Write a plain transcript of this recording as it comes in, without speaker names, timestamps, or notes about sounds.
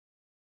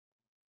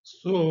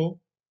So,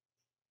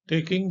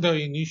 taking the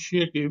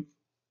initiative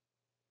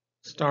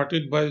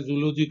started by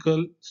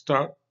Zoological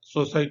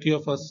Society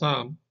of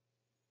Assam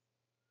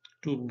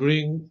to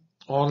bring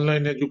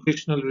online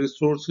educational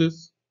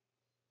resources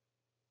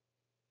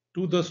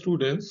to the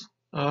students.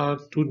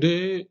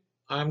 Today,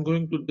 I'm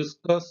going to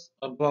discuss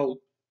about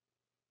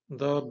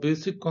the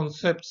basic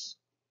concepts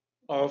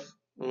of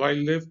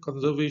wildlife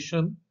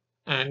conservation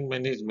and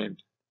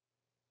management.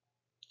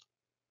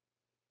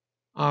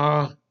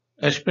 Uh,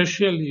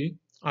 Especially,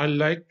 I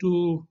like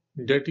to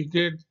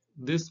dedicate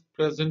this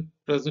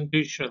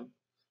presentation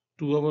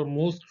to our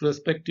most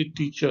respected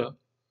teacher,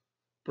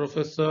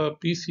 Professor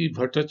P.C.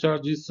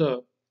 Bhattacharjee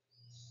sir.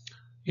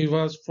 He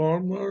was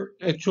former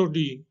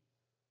HOD,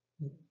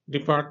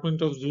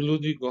 Department of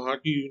Zoology,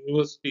 Guwahati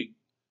University.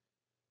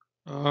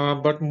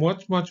 But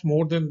much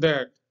more than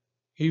that,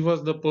 he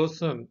was the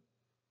person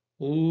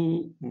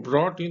who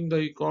brought in the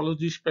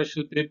ecology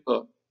special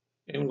paper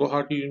in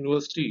Guwahati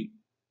University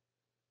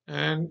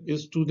and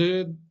is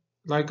today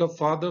like a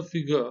father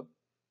figure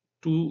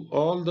to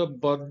all the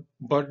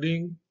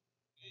budding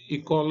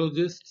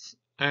ecologists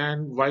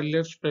and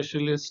wildlife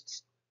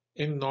specialists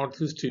in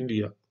Northeast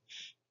India.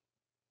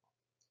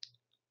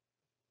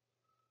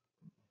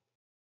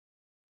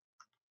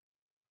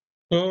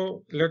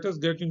 So let us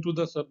get into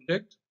the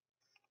subject.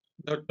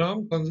 The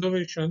term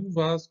conservation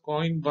was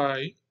coined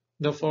by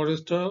the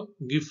forester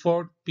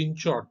Gifford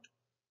Pinchot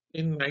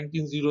in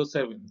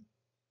 1907.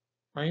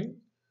 Fine.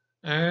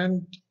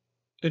 And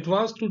it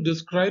was to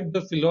describe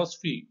the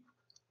philosophy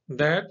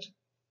that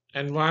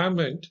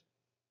environment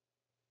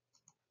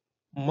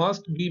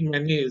must be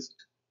managed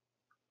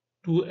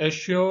to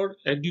assure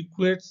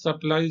adequate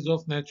supplies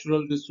of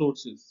natural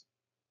resources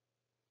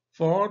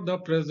for the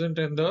present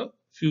and the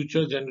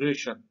future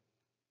generation.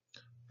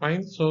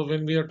 Fine. So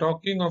when we are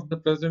talking of the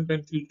present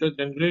and future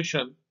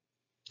generation,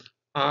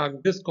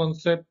 this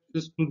concept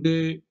is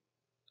today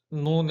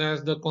known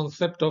as the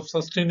concept of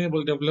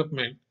sustainable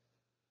development.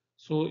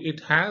 So it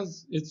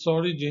has its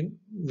origin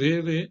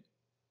way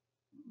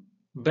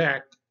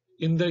back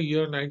in the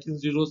year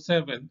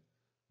 1907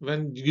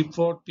 when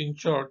Gifford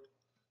Pinchot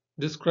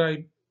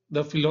described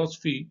the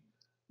philosophy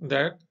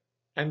that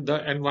and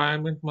the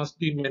environment must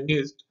be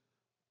managed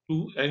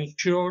to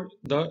ensure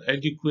the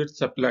adequate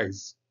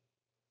supplies.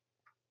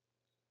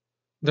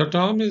 The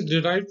term is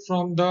derived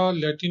from the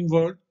Latin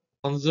word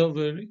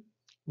conservare,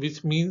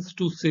 which means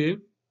to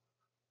save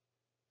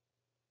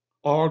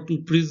or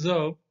to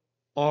preserve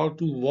or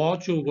to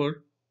watch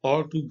over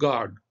or to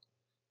guard.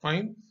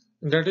 Fine.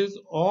 That is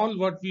all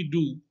what we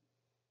do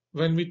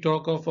when we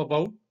talk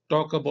about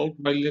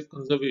wildlife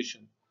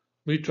conservation.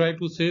 We try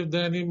to save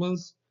the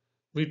animals,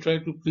 we try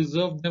to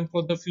preserve them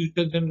for the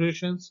future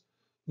generations,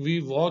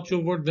 we watch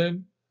over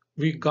them,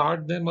 we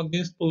guard them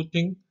against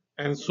poaching,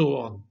 and so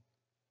on.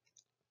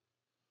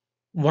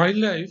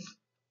 Wildlife,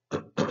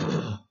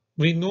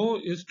 we know,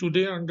 is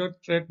today under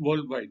threat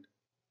worldwide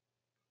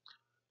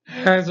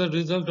as a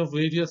result of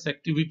various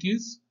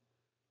activities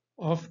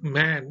of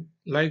man,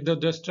 like the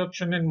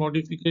destruction and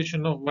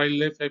modification of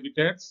wildlife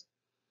habitats.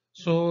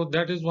 So,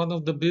 that is one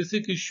of the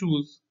basic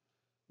issues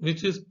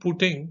which is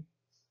putting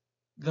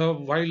the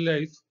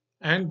wildlife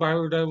and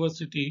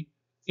biodiversity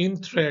in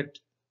threat,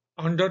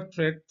 under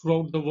threat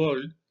throughout the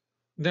world.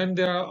 Then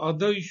there are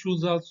other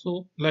issues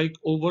also like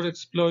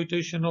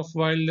overexploitation of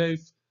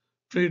wildlife,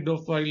 trade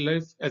of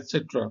wildlife,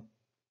 etc.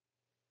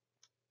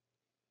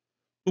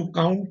 To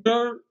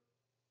counter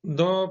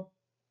the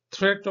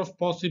threat of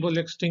possible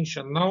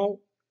extinction. Now,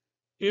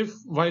 if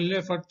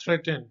wildlife are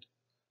threatened,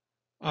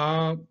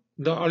 uh,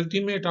 the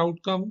ultimate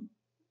outcome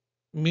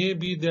may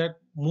be that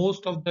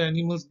most of the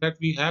animals that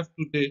we have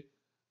today,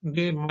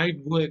 they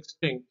might go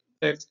extinct.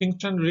 The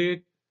extinction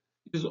rate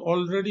is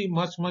already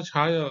much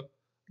higher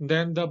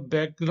than the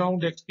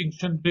background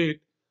extinction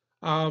rate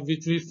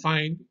which we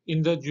find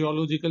in the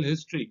geological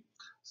history.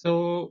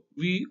 So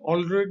we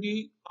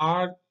already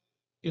are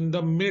in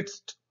the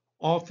midst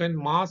of a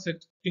mass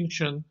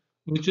extinction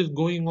which is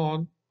going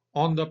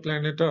on the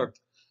planet Earth.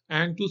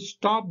 And to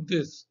stop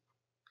this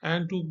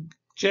and to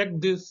check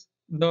this,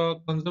 the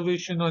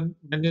conservation and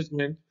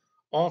management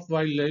of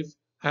wildlife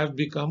have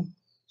become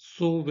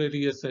so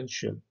very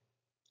essential.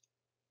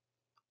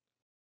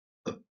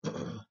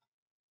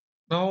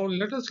 Now,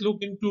 let us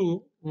look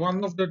into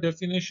one of the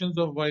definitions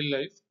of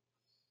wildlife.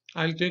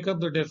 I'll take up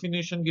the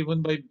definition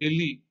given by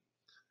Bailey,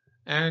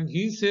 and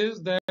he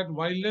says that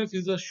wildlife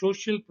is a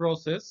social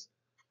process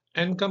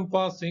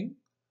encompassing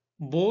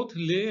both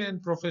lay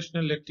and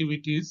professional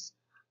activities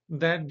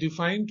that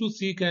define to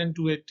seek and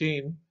to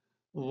attain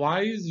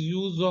wise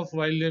use of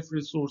wildlife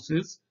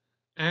resources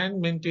and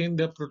maintain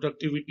the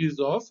productivities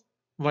of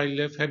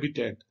wildlife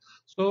habitat.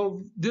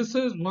 So, this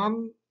is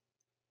one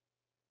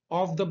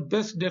of the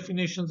best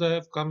definitions I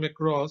have come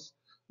across,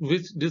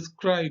 which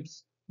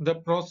describes the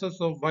process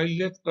of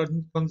wildlife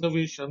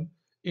conservation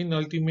in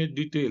ultimate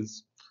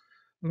details.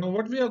 Now,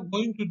 what we are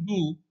going to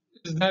do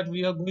is that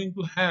we are going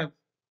to have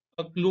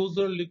a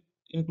closer look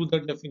into the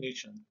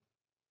definition.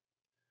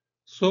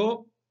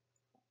 So,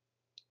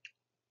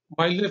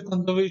 wildlife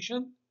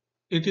conservation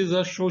it is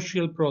a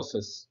social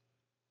process.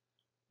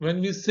 When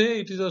we say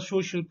it is a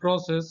social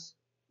process,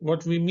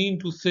 what we mean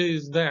to say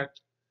is that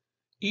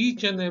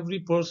each and every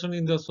person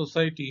in the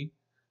society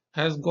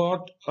has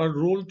got a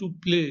role to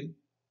play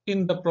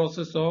in the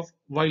process of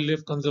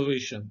wildlife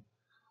conservation.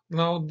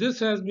 Now, this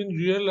has been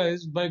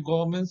realized by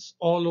governments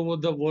all over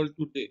the world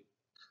today.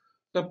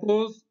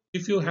 Suppose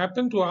if you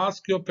happen to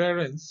ask your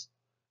parents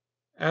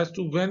as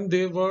to when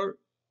they were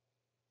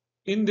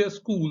in their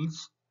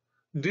schools,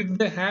 did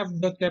they have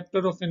the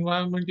chapter of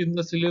environment in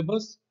the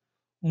syllabus?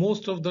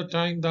 Most of the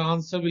time, the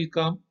answer will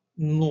come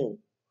no.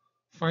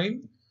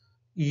 Fine.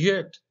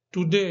 Yet,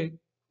 today,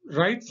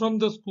 right from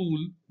the school,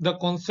 the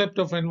concept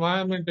of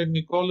environment and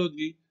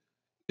ecology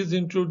is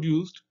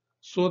introduced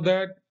so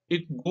that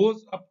it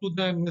goes up to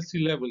the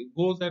MSc level,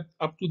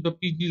 up to the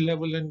PG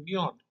level and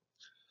beyond.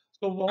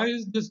 So why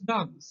is this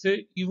done?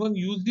 Say even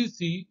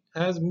UGC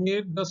has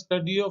made the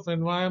study of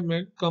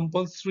environment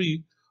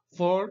compulsory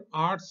for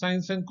art,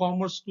 science and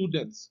commerce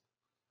students.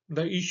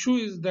 The issue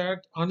is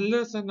that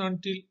unless and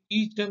until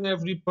each and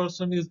every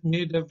person is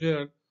made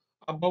aware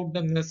about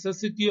the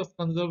necessity of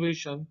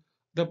conservation,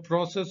 the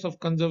process of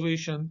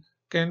conservation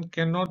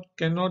cannot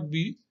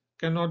be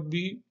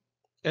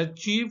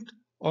achieved,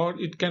 or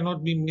it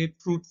cannot be made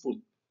fruitful.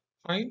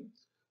 Fine.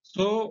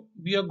 So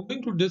we are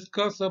going to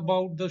discuss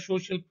about the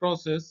social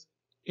process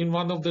in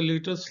one of the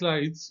later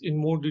slides in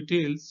more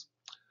details.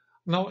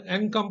 Now,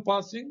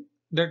 encompassing,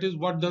 that is,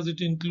 what does it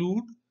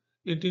include?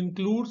 It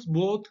includes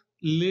both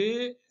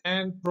lay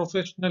and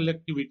professional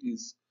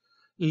activities.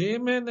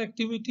 Layman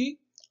activity,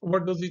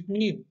 what does it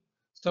mean?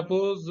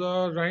 Suppose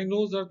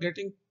rhinos are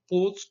getting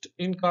poached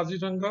in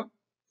Kaziranga,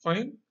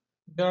 fine.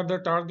 They are the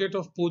target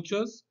of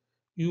poachers.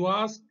 You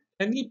ask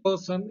any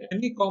person,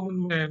 any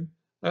common man,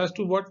 as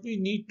to what we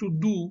need to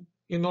do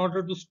in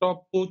order to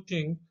stop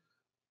poaching,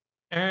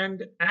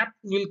 and apt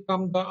will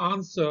come the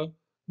answer,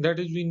 that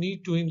is, we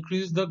need to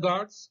increase the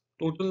guards,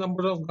 total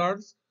number of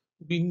guards.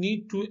 We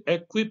need to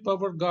equip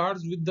our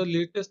guards with the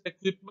latest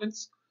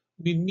equipments.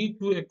 We need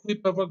to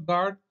equip our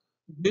guard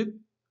with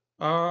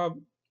uh,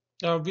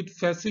 with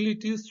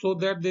facilities so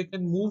that they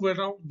can move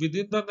around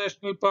within the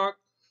national park.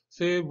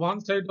 Say one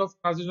side of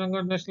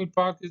Kaziranga National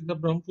Park is the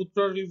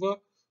Brahmaputra River,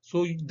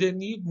 so they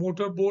need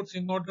motorboats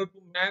in order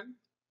to man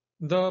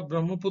the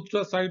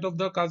Brahmaputra side of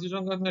the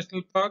Kaziranga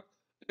National Park,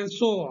 and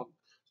so on.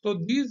 So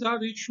these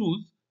are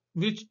issues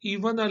which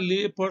even a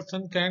lay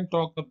person can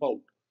talk about.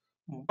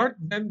 But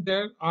then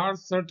there are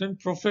certain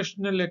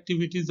professional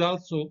activities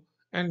also,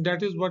 and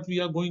that is what we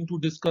are going to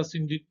discuss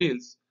in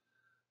details.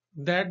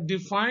 That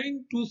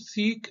define to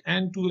seek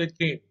and to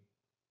attain.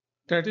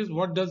 That is,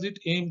 what does it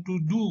aim to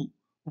do?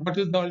 What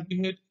is the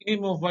ultimate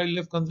aim of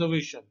wildlife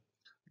conservation?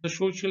 The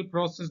social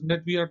process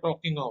that we are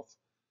talking of.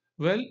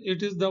 Well,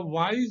 it is the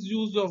wise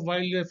use of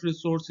wildlife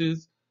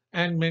resources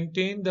and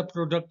maintain the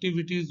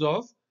productivities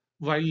of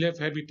wildlife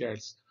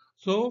habitats.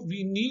 So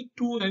we need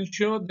to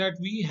ensure that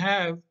we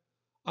have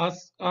a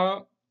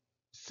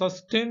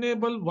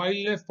sustainable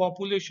wildlife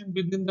population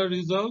within the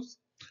reserves,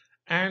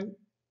 and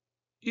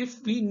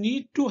if we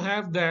need to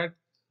have that,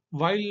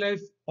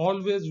 wildlife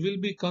always will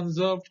be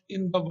conserved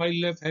in the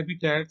wildlife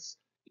habitats.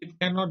 It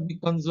cannot be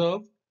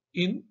conserved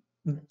in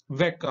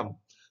vacuum.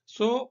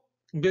 So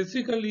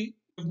basically,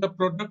 if the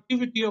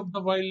productivity of the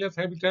wildlife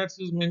habitats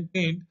is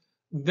maintained,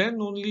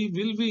 then only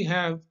will we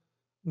have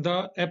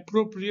the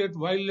appropriate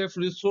wildlife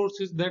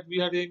resources that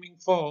we are aiming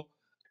for,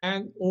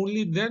 and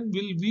only then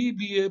will we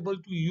be able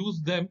to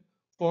use them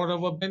for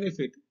our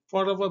benefit.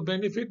 For our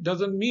benefit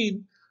doesn't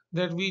mean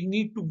that we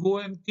need to go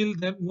and kill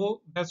them.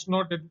 No,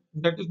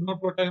 that is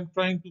not what I am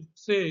trying to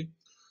say.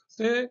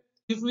 Say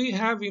if we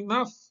have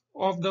enough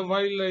of the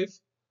wildlife,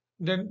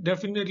 then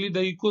definitely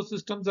the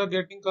ecosystems are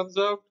getting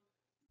conserved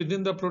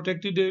within the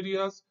protected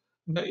areas.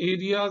 The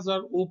areas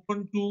are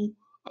open to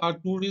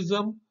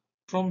tourism,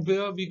 from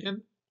where we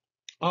can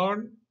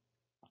earn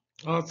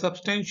a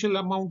substantial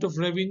amount of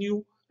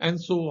revenue and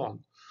so on.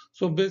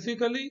 So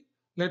basically,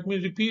 let me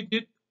repeat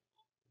it: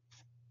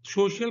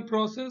 social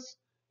process,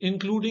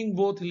 including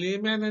both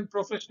layman and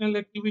professional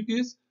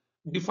activities,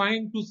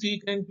 defined to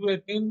seek and to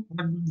attain.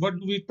 But what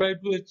do we try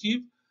to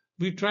achieve?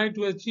 We try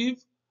to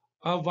achieve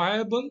a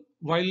viable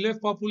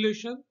wildlife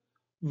population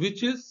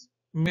which is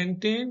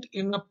maintained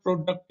in a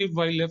productive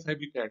wildlife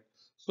habitat.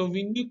 So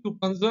we need to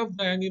conserve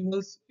the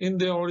animals in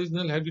their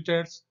original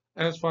habitats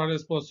as far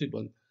as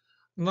possible.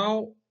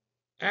 Now,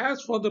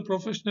 as for the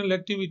professional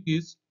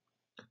activities,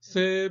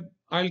 say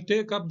I'll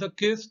take up the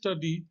case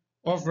study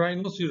of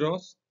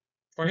rhinoceros,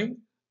 fine,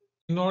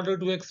 in order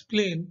to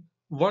explain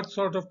what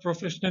sort of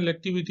professional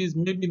activities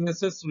may be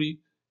necessary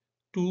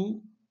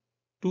to,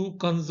 to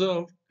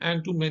conserve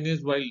and to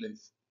manage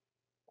wildlife.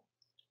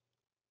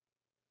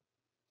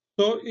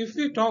 So if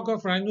we talk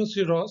of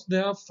rhinoceros,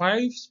 there are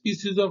 5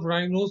 species of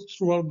rhinos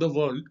throughout the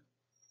world.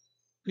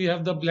 We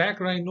have the black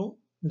rhino,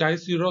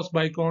 Diceros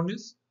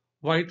bicornis;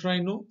 white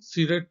rhino,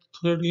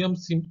 Ceratotherium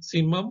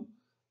simum;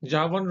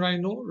 Javan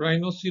rhino,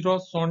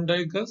 Rhinoceros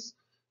sondigus;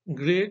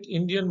 great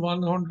Indian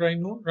one-horned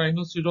rhino,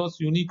 Rhinoceros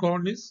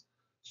unicornis;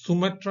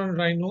 Sumatran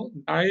rhino,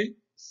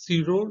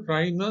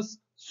 Cirrorhinus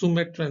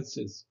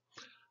sumatrensis.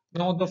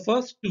 Now the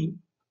first two,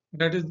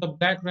 that is the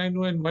black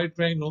rhino and white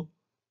rhino,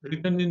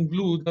 written in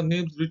blue, the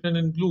names written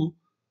in blue,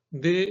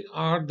 they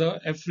are the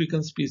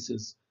African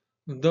species.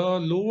 The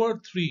lower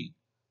three,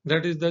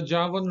 that is the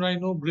Javan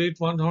rhino, great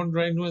one-horned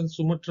rhino, and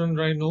Sumatran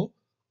rhino,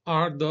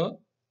 are the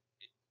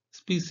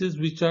species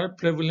which are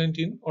prevalent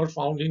in or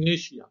found in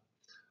Asia.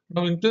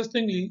 Now,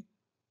 interestingly,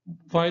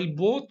 while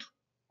both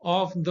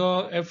of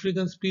the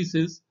African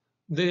species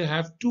they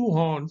have two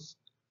horns,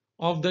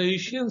 of the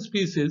Asian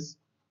species,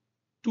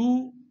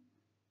 two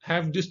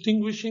have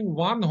distinguishing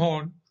one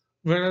horn,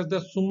 whereas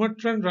the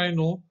Sumatran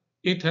rhino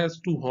it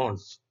has two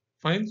horns.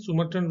 Fine,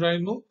 Sumatran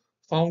rhino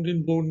found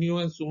in Borneo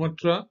and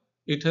Sumatra,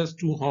 it has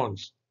two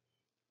horns.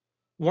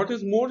 What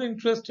is more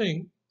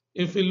interesting,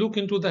 if we look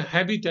into the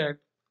habitat,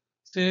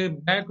 say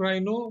black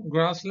rhino,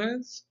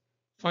 grasslands,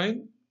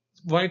 fine,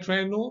 white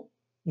rhino,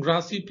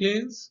 grassy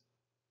plains,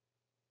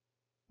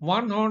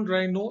 one-horned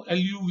rhino,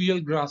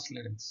 alluvial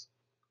grasslands.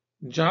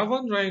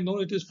 Javan rhino,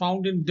 it is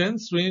found in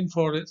dense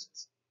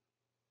rainforests.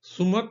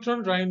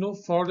 Sumatran rhino,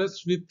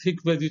 forests with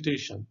thick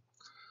vegetation.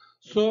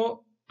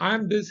 So I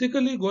am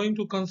basically going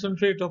to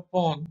concentrate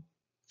upon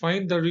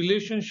find the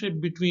relationship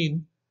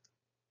between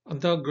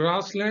the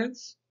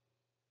grasslands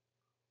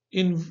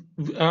in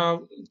uh,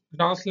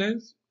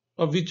 grasslands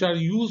which are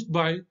used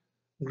by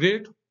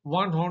great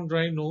one-horned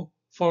rhino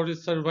for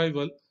its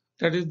survival.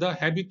 That is the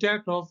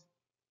habitat of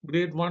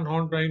great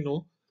one-horned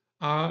rhino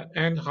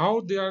and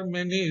how they are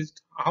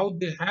managed, how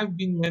they have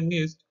been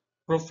managed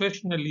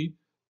professionally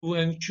to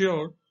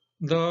ensure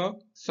the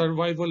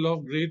survival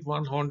of great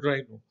one-horned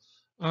rhino.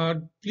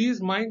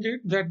 Please mind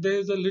it that there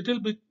is a little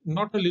bit,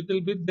 not a little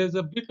bit, there's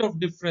a bit of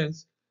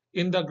difference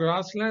in the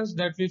grasslands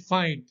that we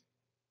find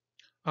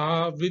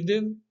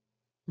within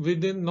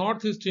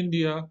Northeast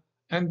India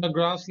and the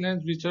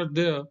grasslands which are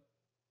there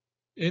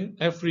in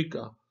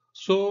Africa.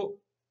 So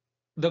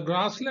the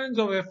grasslands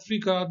of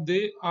Africa,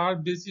 they are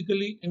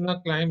basically in a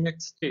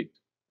climax state.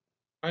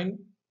 And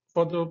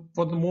for the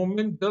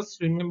moment,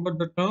 just remember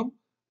the term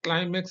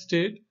climax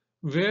state,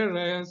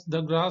 whereas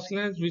the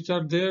grasslands which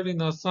are there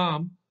in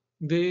Assam,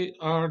 they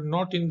are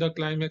not in the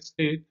climax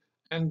state,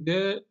 and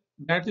there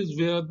that is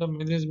where the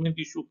management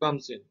issue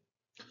comes in.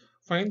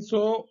 Fine.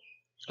 So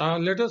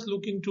let us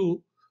look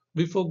into,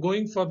 before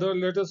going further,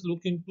 let us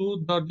look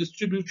into the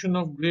distribution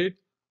of great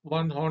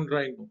one-horned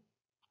rhino.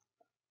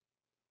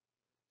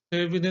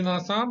 Within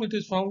Assam, it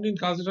is found in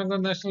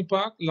Kaziranga National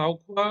Park,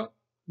 Laukwa.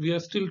 We are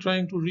still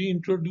trying to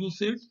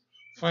reintroduce it.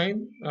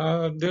 Fine.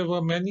 There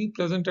were many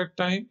present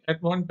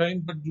at one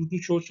time, but due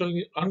to social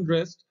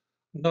unrest,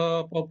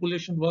 the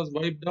population was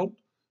wiped out.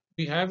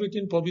 We have it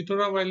in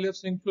Pavitra Wildlife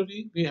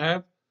Sanctuary. We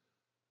have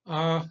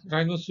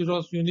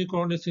rhinoceros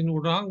unicornis in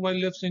Urang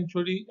Wildlife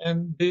Sanctuary,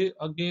 and they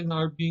again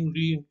are being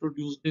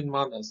reintroduced in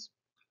Manas.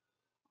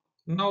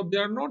 Now, they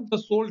are not the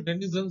sole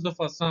denizens of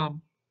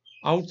Assam.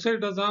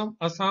 Outside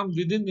Assam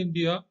within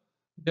India,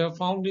 they are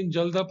found in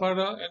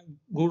Jaldapara and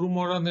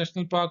Gorumora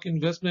National Park in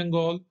West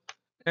Bengal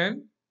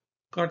and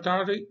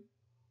Katari,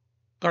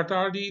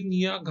 Katari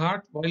Nia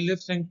Ghat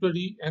Wildlife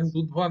Sanctuary and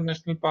Dudhwa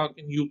National Park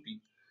in UP.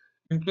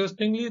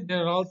 Interestingly, they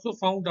are also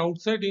found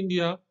outside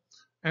India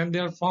and they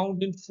are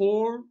found in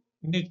 4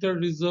 nature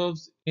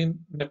reserves in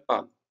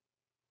Nepal.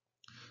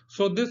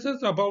 So this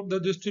is about the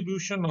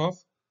distribution of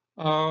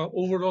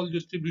overall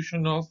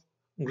distribution of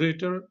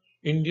greater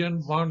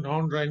Indian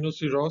one-horned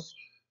rhinoceros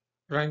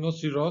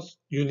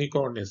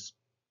unicornis.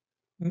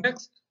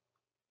 Next,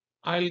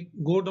 I'll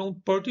go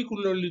down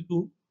particularly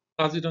to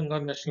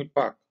Kaziranga National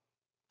Park.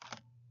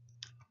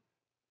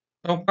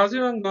 Now,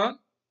 Kaziranga,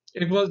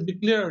 it was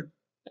declared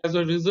as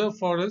a reserve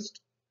forest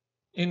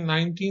in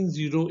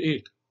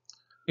 1908.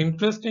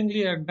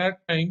 Interestingly, at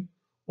that time,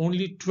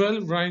 only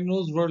 12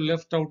 rhinos were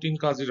left out in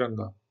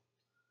Kaziranga.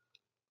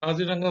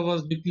 Kaziranga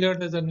was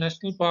declared as a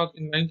national park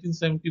in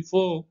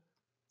 1974.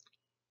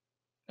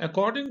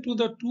 According to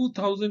the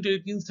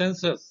 2018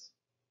 census,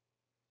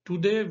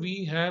 today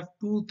we have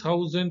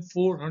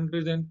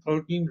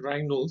 2,413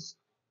 rhinos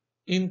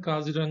in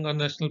Kaziranga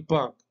National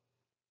Park.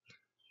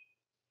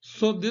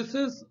 So this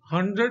is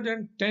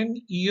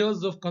 110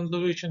 years of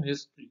conservation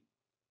history.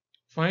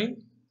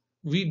 Fine.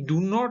 We do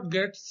not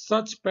get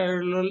such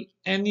parallel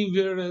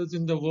anywhere else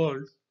in the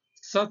world,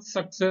 such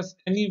success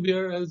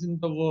anywhere else in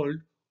the world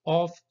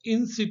of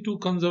in situ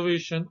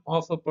conservation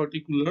of a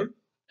particular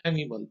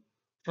animal.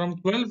 From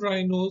 12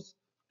 rhinos,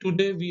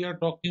 today we are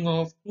talking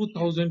of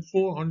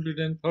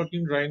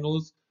 2,413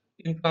 rhinos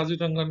in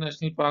Kaziranga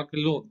National Park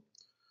alone.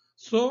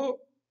 So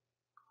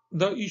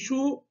the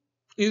issue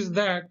is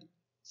that,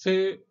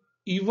 say,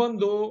 even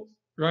though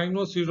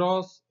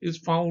rhinoceros is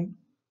found,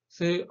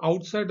 say,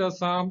 outside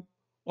Assam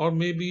or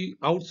maybe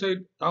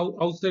outside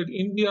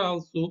India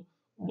also,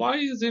 why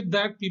is it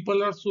that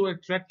people are so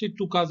attracted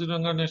to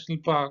Kaziranga National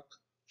Park?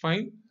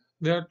 Fine,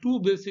 there are two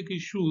basic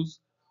issues.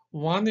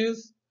 One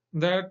is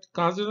that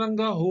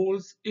Kaziranga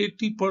holds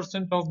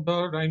 80% of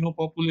the rhino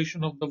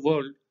population of the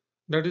world.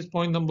 That is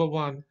point number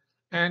one.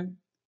 And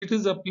it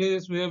is a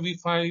place where we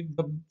find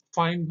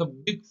the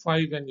big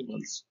five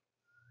animals.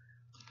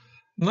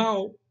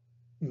 Now,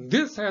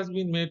 this has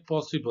been made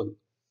possible.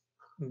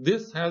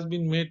 This has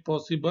been made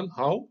possible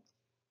how?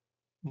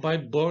 By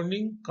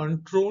burning,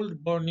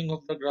 controlled burning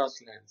of the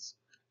grasslands.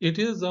 It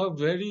is a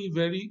very,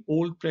 very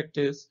old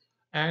practice,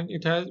 and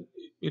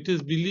it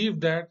is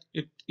believed that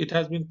it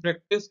has been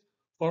practiced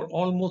for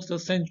almost a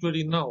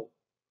century now.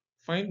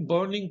 Fine,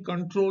 burning,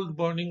 controlled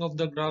burning of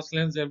the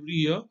grasslands every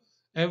year.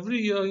 Every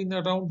year in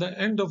around the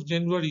end of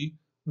January,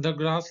 the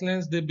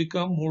grasslands they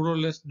become more or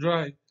less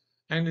dry,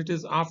 and it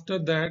is after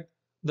that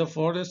the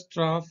forest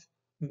staff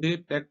they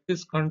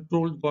practice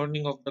controlled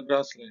burning of the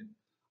grassland.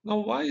 Now,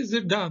 why is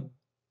it done?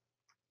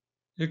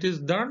 It is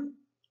done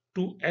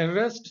to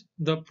arrest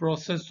the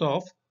process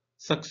of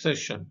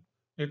succession.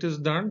 It is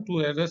done to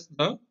arrest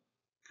the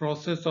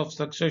process of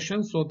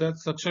succession so that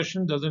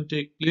succession doesn't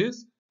take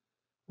place.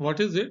 What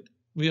is it?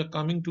 We are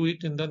coming to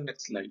it in the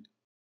next slide.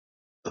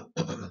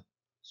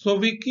 So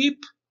we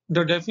keep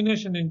the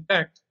definition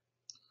intact.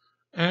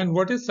 And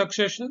what is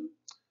succession?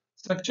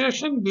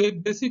 Succession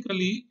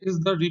basically is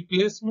the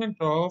replacement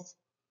of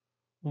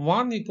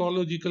one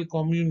ecological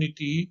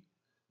community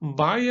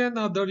by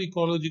another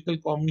ecological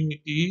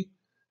community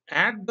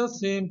at the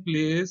same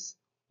place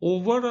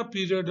over a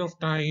period of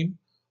time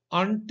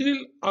until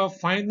a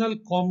final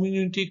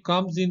community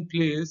comes in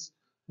place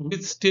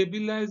which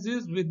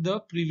stabilizes with the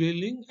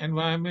prevailing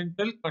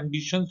environmental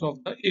conditions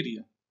of the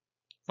area.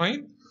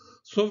 Fine.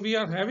 So we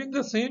are having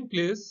the same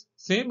place,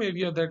 same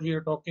area that we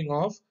are talking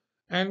of,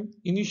 and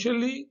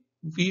initially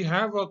we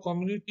have a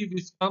community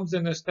which comes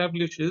and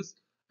establishes,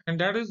 and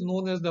that is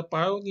known as the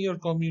pioneer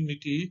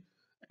community,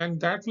 and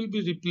that will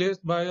be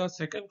replaced by a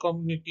second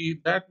community,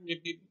 that may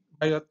be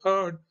by a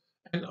third,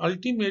 and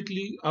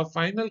ultimately a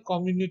final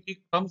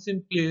community comes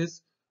in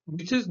place,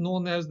 which is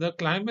known as the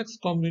climax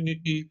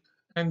community,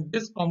 and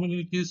this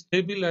community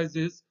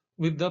stabilizes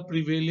with the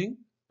prevailing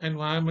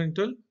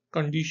environmental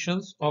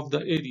conditions of the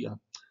area.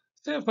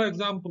 Say, for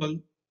example,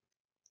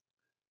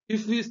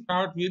 if we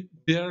start with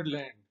bare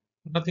land,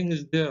 nothing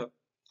is there.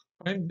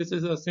 Fine, this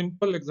is a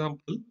simple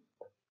example.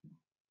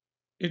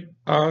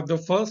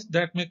 The first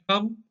that may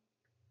come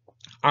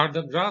are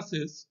the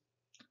grasses.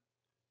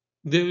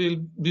 They will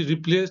be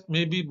replaced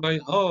maybe by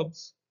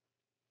herbs.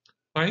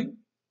 Fine,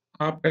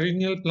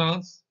 perennial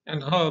plants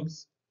and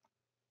herbs.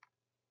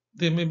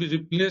 They may be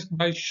replaced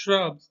by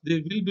shrubs. They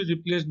will be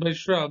replaced by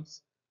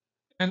shrubs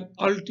and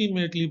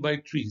ultimately by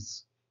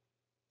trees.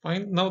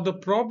 Fine. Now the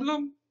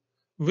problem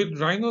with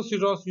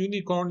Rhinoceros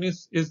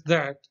unicornis is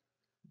that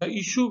the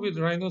issue with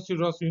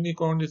Rhinoceros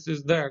unicornis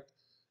is that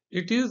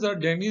it is a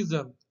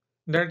denizen.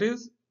 That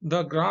is,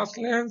 the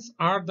grasslands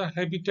are the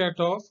habitat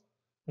of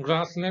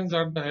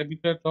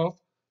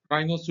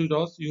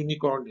Rhinoceros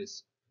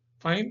unicornis.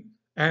 Fine.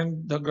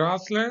 And the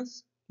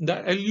grasslands,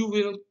 the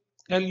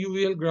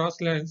alluvial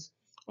grasslands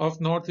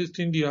of Northeast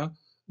India,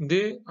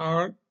 they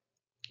are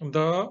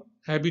the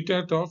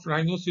habitat of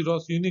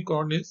Rhinoceros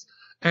unicornis,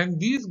 and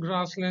these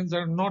grasslands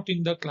are not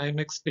in the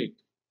climax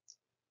state.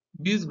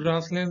 These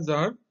grasslands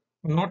are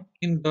not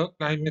in the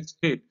climax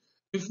state.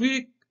 If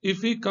we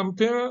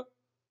compare,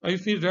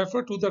 if we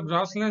refer to the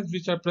grasslands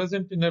which are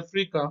present in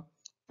Africa,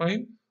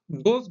 fine,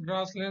 those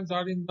grasslands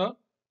are in the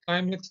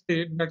climax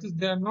state. That is,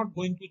 they are not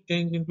going to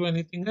change into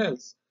anything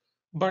else.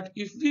 But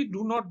if we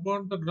do not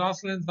burn the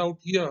grasslands out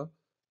here,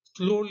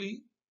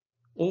 slowly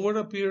over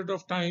a period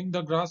of time,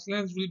 the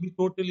grasslands will be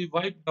totally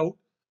wiped out,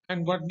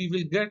 and what we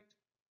will get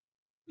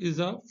is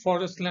a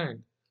forest land.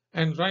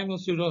 And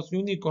Rhinoceros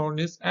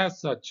unicornis, as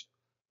such,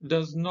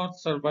 does not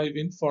survive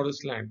in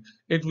forest land.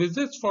 It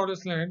visits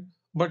forest land,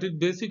 but it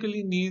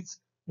basically needs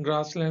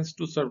grasslands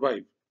to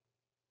survive.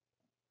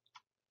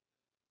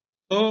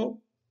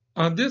 So,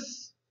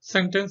 this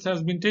sentence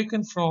has been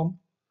taken from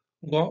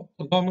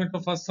Government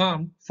of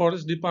Assam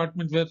Forest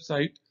Department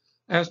website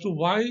as to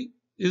why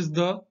is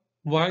the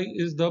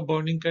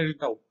burning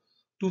carried out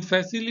to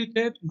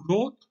facilitate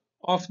growth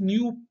of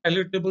new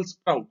palatable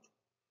sprout.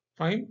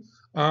 Fine.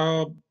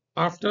 Uh,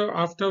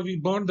 after we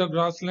burn the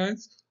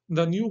grasslands,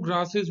 the new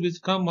grasses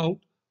which come out,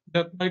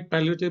 they're quite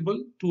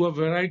palatable to a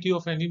variety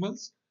of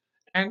animals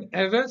and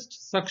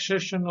arrest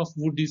succession of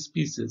woody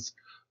species.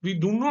 We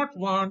do not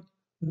want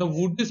the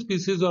woody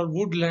species or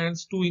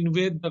woodlands to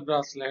invade the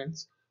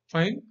grasslands.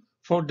 Fine.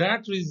 For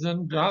that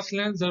reason,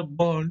 grasslands are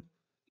burned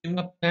in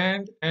a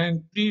planned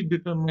and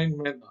predetermined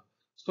manner.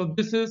 So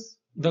this is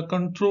the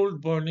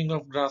controlled burning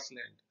of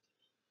grassland.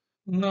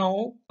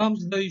 Now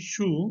comes the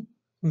issue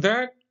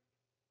that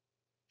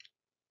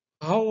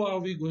how are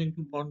we going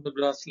to burn the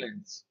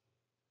grasslands?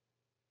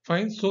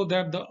 Fine, so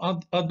that the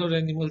other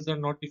animals are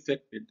not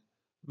affected.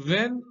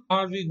 When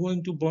are we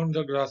going to burn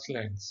the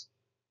grasslands?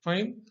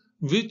 Fine,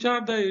 which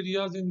are the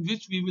areas in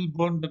which we will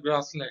burn the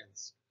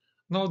grasslands?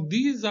 Now,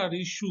 these are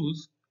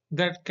issues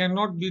that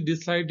cannot be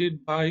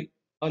decided by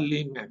a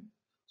layman.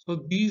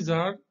 So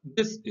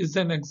this is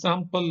an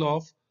example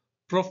of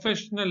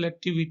professional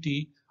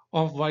activity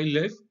of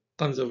wildlife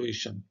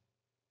conservation.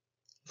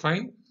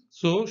 Fine.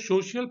 So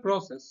social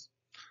process.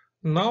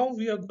 Now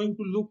we are going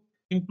to look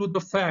into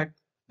the fact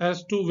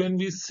as to when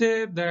we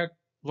say that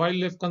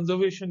wildlife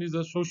conservation is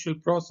a social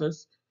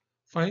process,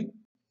 fine.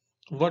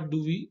 what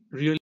do we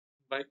really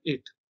mean by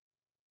it?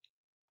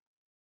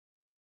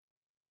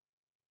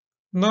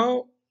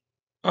 Now,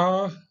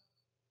 uh,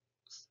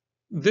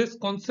 this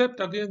concept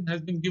again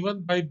has been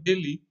given by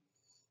Bailey,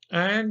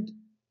 and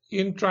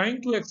in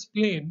trying to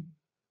explain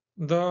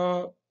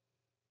the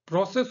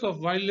process of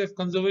wildlife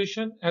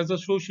conservation as a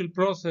social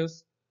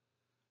process,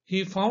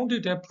 he found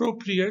it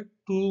appropriate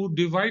to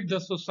divide the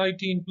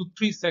society into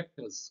three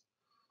sectors.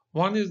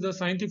 One is the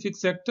scientific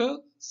sector,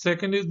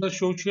 second is the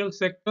social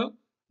sector,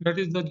 that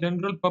is the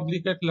general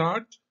public at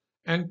large,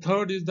 and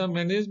third is the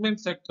management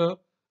sector,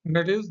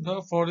 that is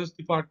the forest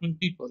department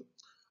people.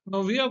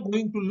 Now we are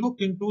going to look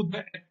into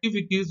the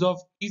activities of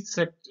each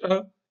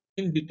sector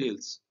in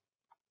details.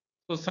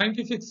 So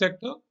scientific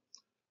sector.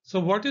 So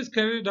what is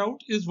carried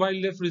out is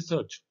wildlife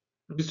research.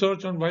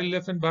 Research on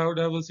wildlife and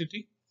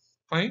biodiversity.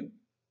 Fine.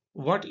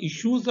 What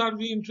issues are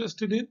we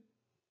interested in?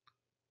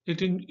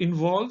 It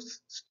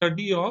involves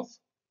study of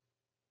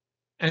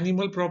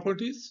animal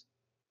properties.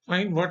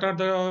 Fine. What are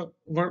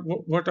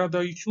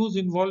the issues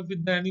involved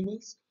with the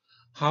animals?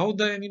 How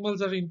the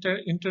animals are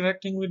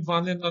interacting with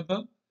one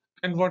another,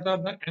 and what are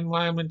the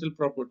environmental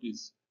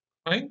properties?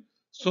 Fine.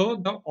 So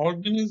the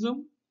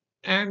organism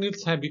and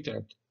its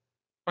habitat.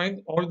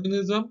 Find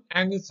organism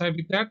and its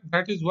habitat.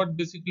 That is what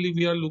basically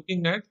we are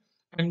looking at.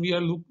 And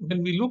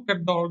when we look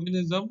at the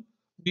organism,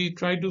 we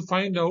try to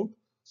find out,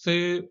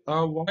 say,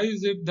 why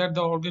is it that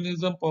the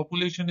organism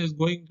population is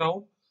going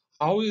down?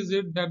 How is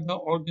it that the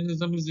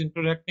organism is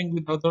interacting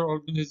with other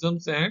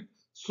organisms and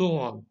so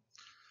on?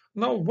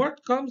 Now,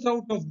 what comes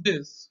out of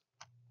this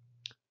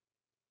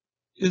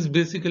is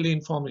basically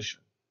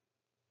information.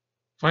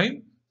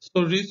 Fine.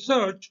 So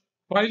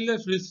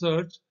wildlife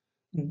research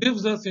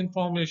gives us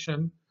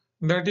information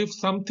that if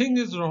something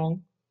is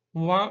wrong,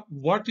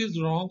 what is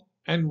wrong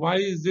and why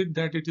is it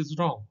that it is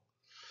wrong.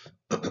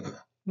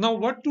 Now,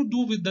 what to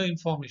do with the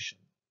information?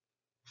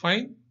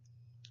 Fine.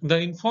 The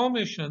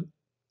information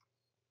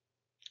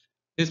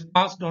is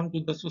passed on to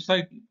the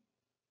society.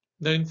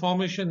 The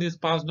information is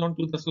passed on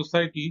to the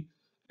society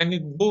and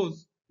it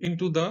goes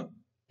into the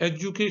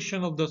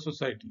education of the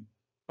society.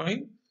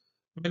 Fine.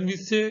 When we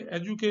say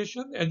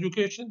education,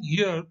 education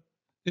here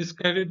is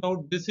carried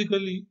out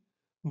basically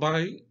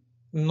by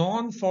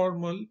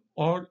non-formal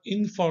or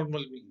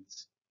informal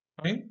means.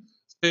 Fine.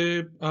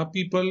 Say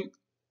people,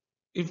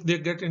 if they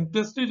get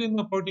interested in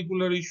a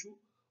particular issue,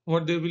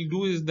 what they will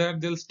do is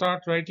that they'll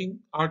start writing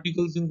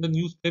articles in the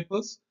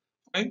newspapers.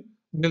 Fine.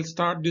 They'll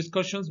start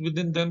discussions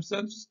within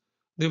themselves.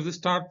 They will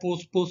start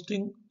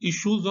posting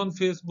issues on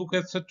Facebook,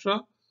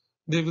 etc.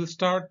 They will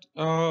start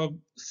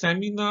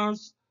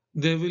seminars.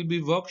 There will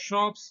be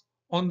workshops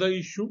on the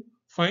issue.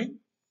 Fine.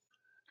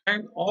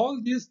 And all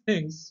these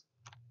things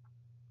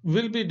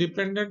will be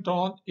dependent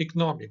on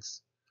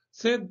economics.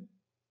 Say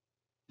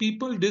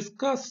people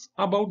discuss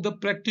about the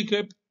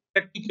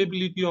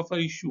practicability of a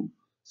issue.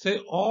 Say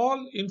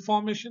all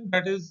information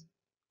that is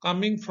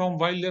coming from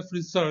wildlife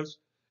research,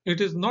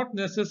 it is not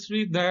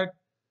necessary that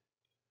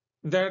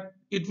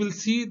it will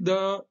see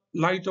the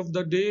light of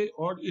the day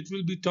or it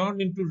will be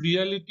turned into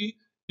reality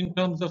in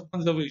terms of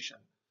conservation.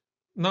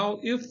 Now,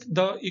 if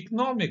the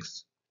economic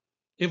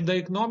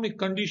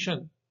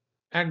condition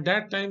at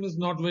that time is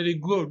not very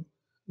good,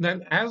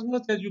 then as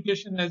much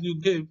education as you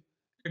give,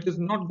 it is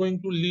not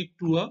going to lead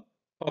to a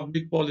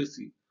public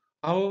policy.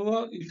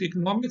 However, if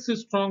economics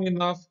is strong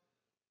enough,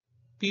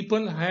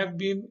 people have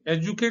been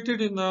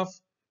educated enough,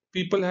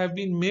 people have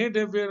been made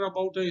aware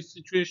about a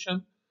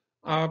situation,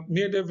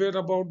 made aware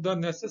about the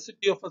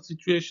necessity of a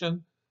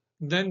situation,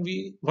 then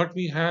what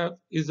we have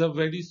is a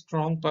very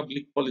strong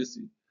public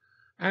policy.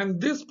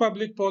 And this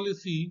public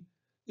policy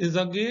is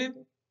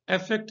again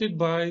affected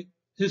by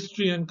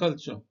history and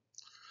culture.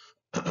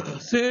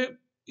 Say,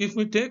 if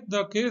we take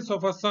the case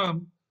of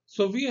Assam,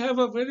 so we have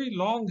a very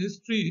long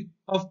history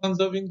of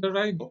conserving the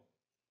rhino.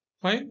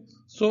 Fine.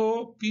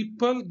 So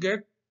people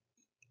get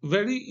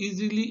very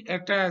easily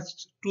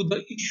attached to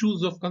the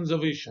issues of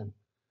conservation.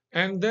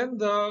 And then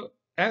the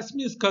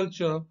Assamese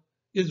culture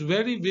is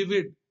very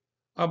vivid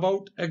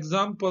about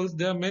examples.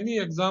 There are many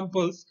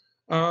examples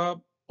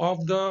of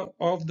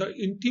the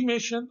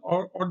intimation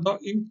or the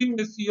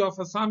intimacy of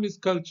Assamese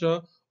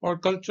culture or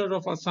culture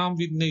of Assam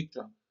with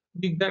nature.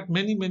 We get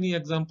many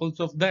examples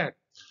of that.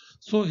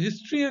 So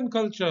history and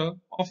culture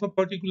of a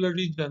particular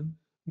region,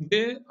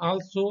 they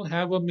also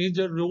have a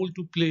major role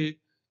to play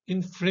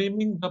in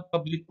framing the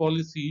public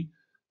policy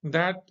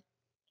that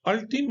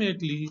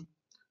ultimately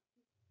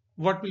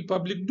what will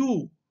public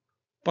do?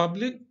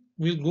 Public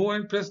will go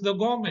and press the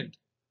government.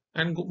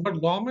 And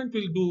what government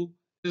will do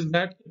is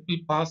that it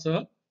will pass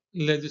a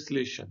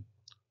legislation.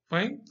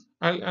 Fine.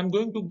 I'm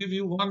going to give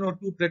you one or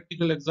two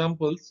practical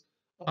examples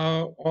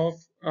of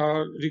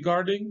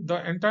regarding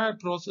the entire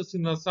process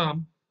in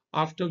Assam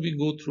after we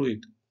go through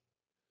it.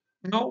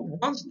 Now,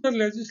 once the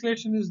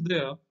legislation is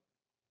there,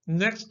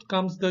 next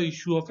comes the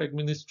issue of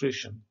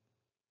administration.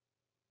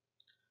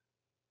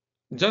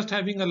 Just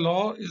having a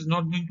law is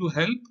not going to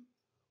help.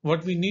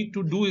 What we need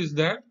to do is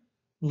that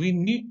we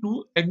need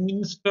to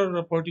administer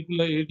a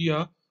particular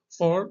area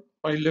for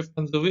wildlife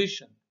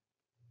conservation.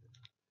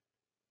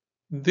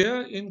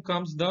 Therein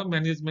comes the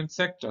management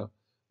sector.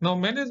 Now,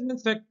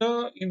 management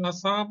sector in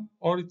Assam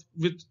or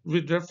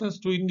with reference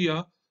to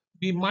India,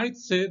 we might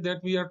say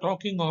that we are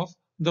talking of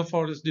the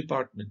forest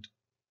department.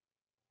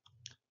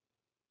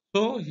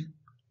 So,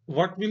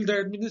 what will the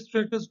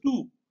administrators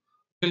do?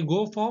 They'll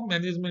go for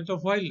management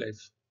of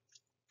wildlife.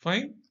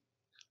 Fine.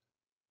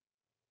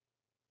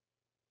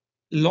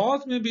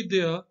 Laws may be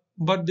there,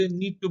 but they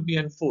need to be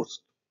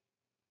enforced.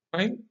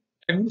 Fine.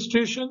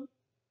 Administration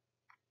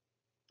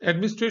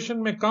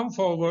may come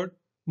forward,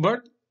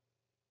 but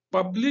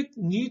public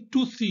need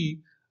to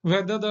see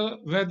whether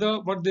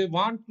what they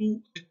want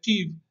to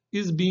achieve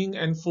is being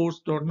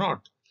enforced or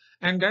not.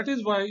 And that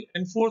is why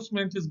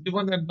enforcement is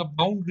given at the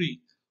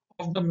boundary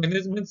of the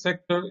management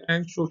sector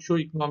and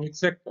socio-economic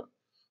sector.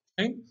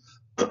 Right?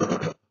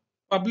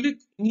 Public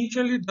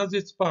initially does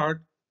its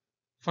part,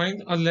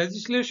 fine, a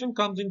legislation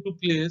comes into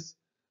place,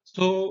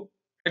 so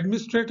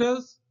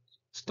administrators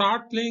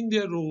start playing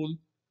their role,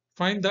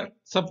 find that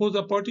suppose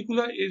a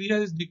particular area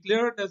is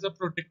declared as a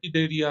protected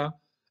area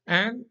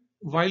and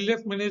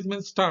wildlife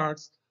management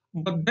starts,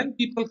 but then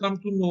people come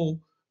to know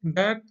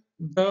that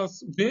the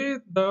way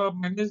the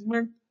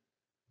management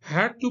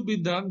had to be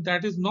done,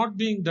 that is not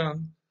being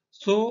done.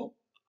 So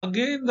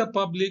again the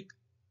public,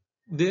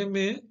 they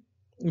may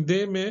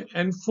they may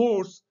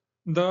enforce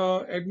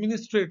the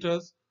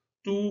administrators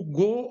to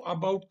go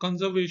about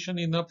conservation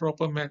in a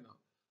proper manner.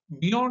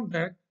 Beyond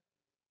that,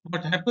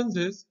 what happens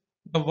is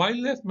the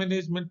wildlife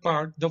management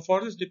part, the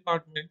forest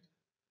department,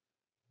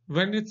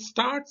 when it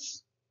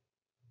starts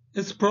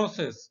its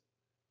process,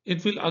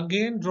 it will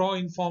again draw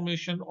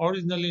information,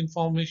 original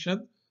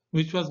information,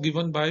 which was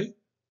given by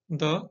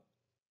the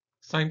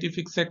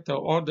scientific sector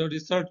or the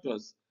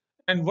researchers.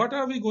 And what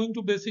are we going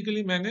to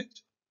basically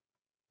manage?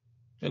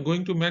 We're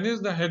going to manage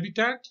the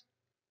habitat,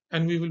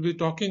 and we will be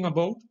talking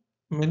about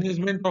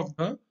management of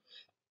the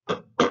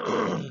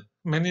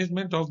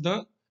management of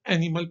the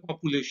animal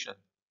population.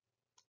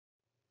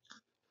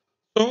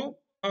 So,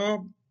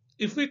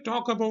 if we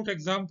talk about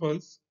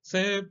examples,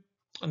 say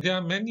there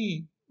are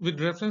many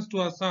with reference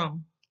to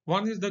Assam.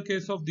 One is the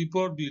case of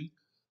Deepor Bill.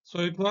 So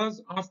it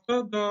was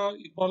after the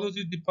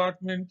ecology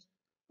department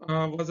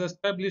was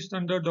established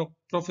under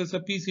Professor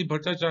P.C.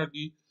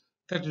 Bhattacharya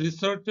that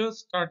researchers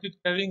started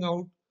carrying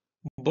out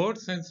bird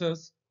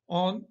census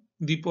on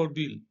Deepor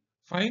Bill.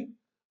 Fine.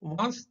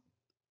 Once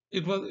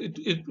it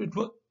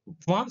was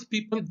once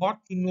people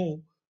got to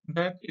know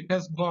that it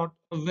has got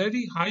a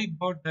very high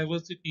bird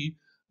diversity,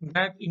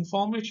 that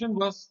information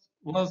was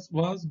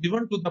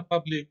given to the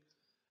public,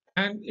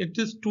 and it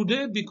is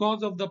today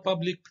because of the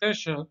public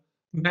pressure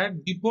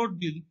that Depot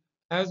Bill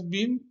has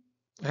been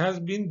has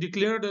been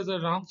declared as a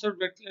Ramsar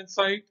wetland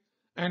site,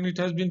 and it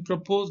has been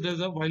proposed as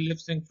a wildlife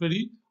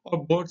sanctuary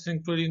or bird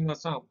sanctuary in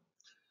Assam.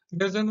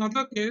 There's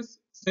another case,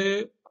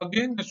 say,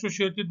 again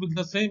associated with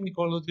the same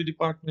ecology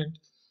department.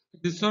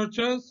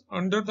 Researchers,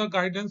 under the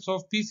guidance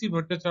of P.C.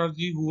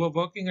 Bhattacharya, who were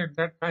working at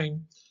that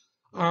time,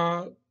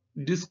 uh,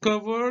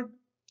 discovered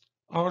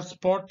or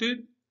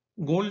spotted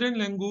golden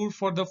langur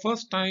for the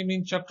first time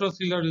in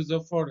Chakrasila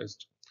Reserve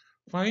Forest.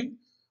 Fine.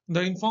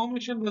 The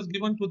information was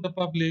given to the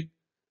public.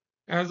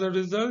 As a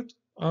result,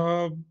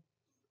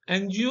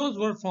 NGOs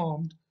were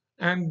formed,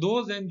 and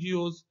those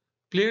NGOs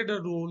played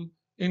a role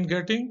in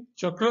getting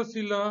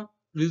Chakrasila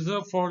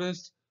Reserve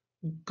Forest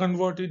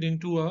converted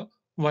into a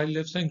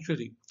wildlife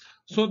sanctuary.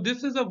 So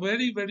this is a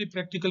very, very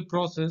practical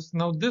process.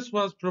 Now, this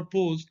was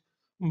proposed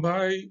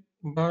by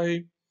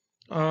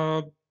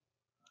uh,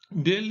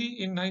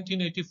 Bailey in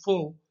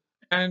 1984,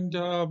 and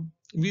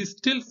we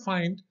still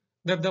find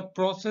that the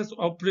process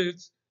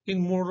operates in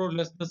more or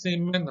less the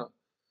same manner.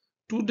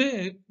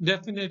 Today,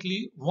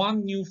 definitely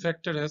one new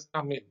factor has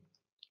come in,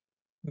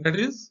 that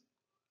is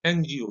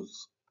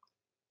NGOs,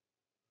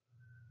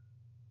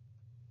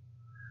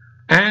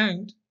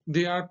 and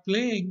they are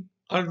playing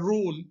a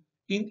role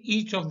in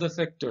each of the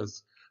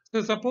sectors.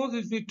 So suppose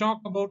if we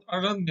talk about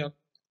Aranya,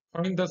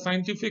 I mean the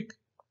scientific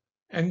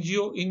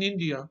NGO in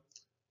India,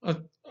 uh,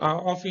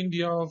 of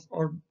India,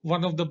 or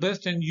one of the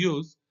best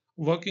NGOs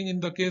working in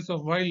the case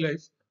of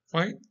wildlife,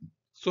 fine.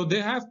 So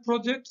they have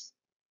projects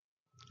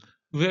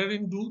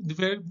wherein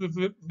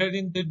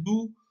they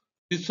do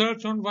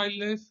research on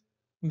wildlife,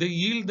 they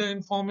yield the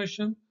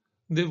information,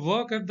 they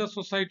work at the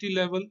society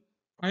level,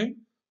 right,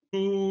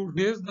 to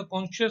raise the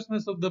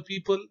consciousness of the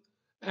people,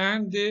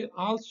 and they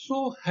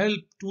also help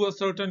to a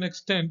certain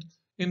extent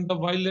in the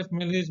wildlife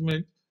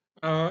management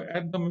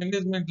at the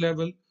management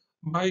level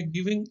by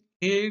giving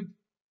aid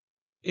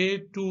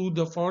to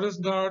the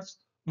forest guards,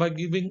 by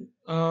giving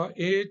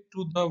aid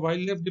to the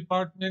wildlife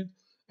department,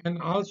 and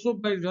also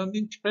by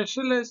running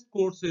specialized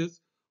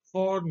courses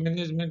for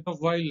management of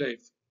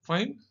wildlife,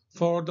 fine,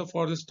 for the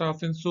forest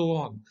staff and so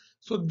on.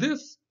 So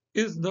this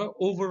is the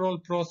overall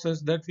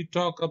process that we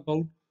talk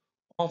about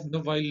of the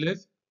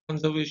wildlife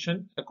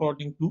conservation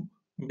according to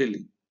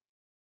Billy.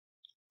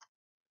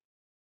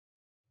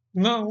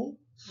 Now,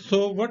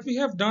 so what we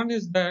have done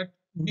is that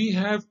we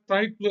have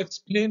tried to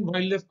explain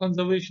wildlife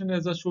conservation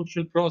as a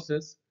social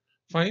process,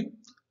 fine.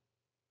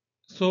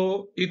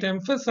 So it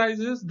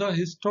emphasizes the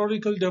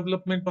historical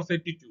development of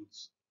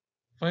attitudes.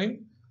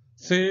 Fine.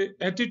 Say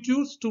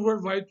attitudes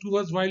towards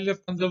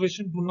wildlife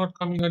conservation do not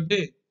come in a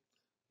day.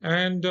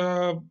 And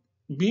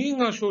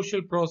being a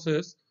social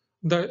process,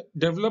 the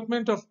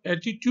development of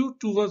attitude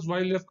towards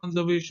wildlife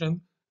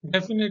conservation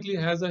definitely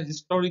has a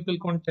historical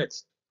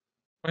context.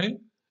 Fine.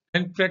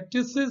 And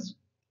practices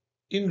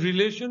in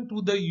relation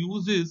to the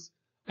uses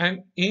and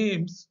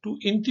aims to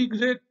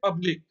integrate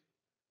public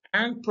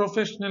and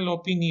professional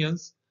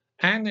opinions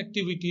and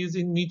activities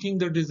in meeting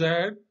the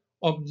desired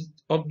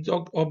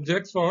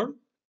objects or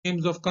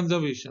aims of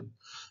conservation.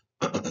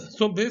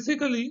 So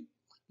basically,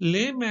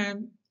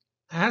 layman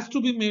has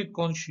to be made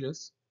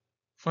conscious,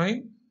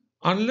 fine,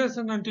 unless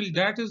and until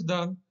that is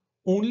done,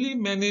 only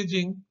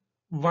managing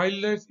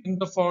wildlife in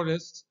the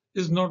forests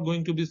is not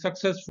going to be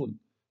successful.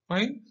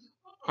 Fine.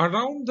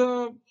 Around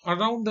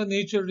the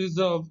nature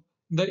reserve,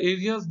 the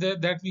areas there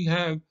that we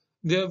have,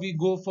 there we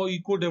go for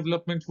eco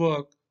development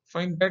work.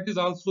 Fine. That is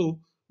also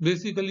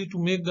basically to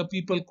make the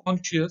people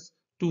conscious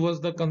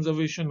towards the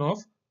conservation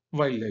of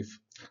wildlife.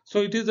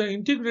 So it is an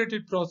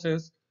integrated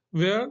process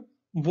where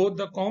both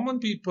the common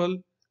people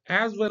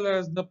as well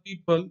as the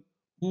people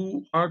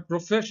who are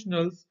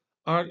professionals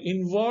are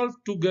involved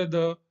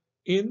together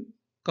in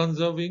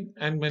conserving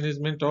and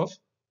management of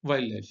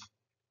wildlife.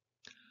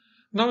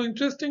 Now,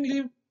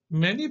 interestingly,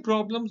 many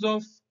problems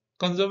of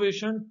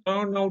conservation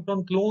turn out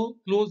on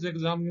close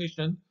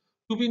examination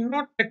to be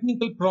not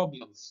technical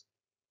problems.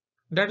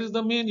 That is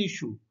the main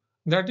issue.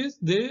 That is,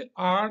 they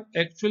are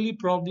actually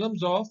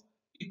problems of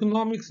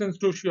economics and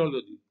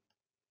sociology.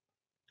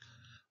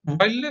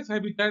 Wildlife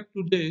habitat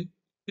today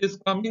is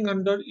coming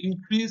under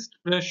increased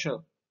pressure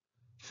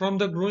from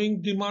the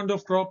growing demand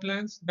of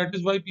croplands. That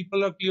is why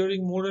people are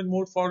clearing more and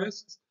more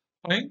forests.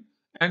 Fine.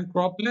 And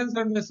croplands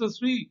are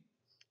necessary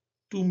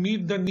to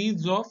meet the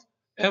needs of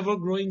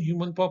ever-growing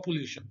human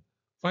population.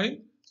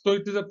 Fine. So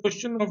it is a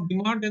question of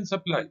demand and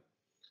supply.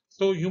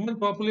 So human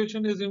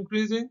population is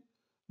increasing.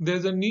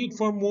 There's a need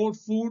for more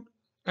food,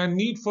 and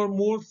need for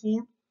more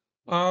food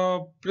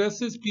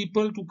presses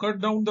people to cut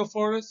down the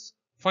forests,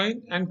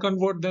 fine, and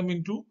convert them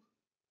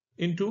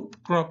into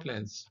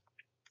croplands.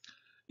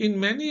 In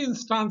many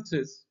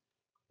instances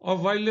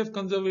of wildlife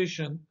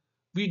conservation,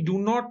 we do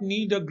not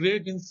need a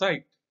great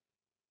insight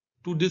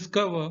to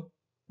discover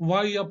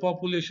why a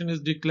population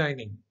is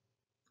declining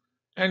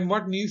and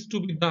what needs to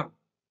be done.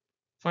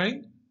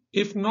 Fine.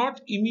 If not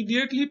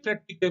immediately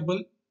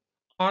practicable,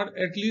 are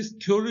at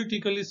least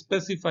theoretically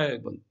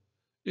specifiable.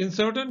 In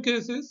certain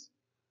cases,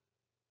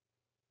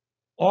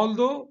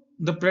 although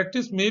the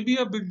practice may be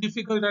a bit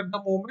difficult at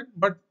the moment,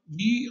 but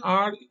we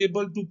are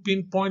able to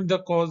pinpoint the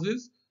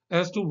causes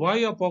as to why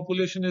a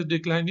population is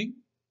declining,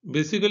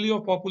 basically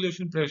of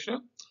population pressure,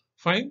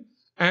 fine,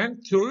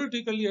 and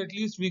theoretically at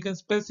least we can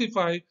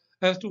specify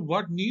as to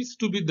what needs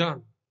to be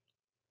done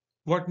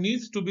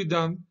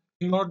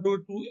in order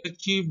to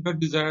achieve the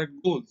desired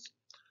goals.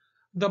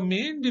 The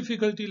main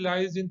difficulty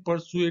lies in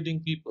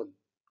persuading people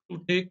to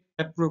take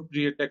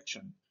appropriate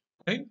action.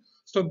 Right?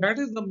 So that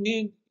is the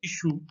main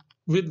issue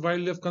with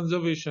wildlife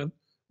conservation.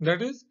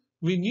 That is,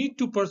 we need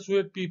to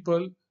persuade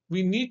people,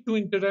 we need to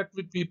interact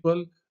with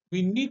people,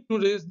 we need to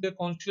raise their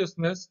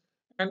consciousness,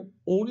 and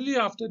only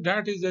after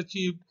that is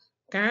achieved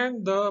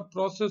can the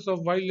process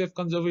of wildlife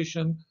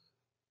conservation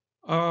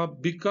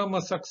become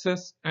a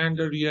success and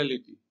a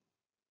reality.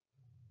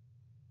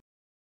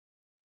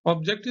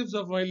 Objectives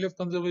of wildlife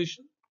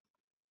conservation: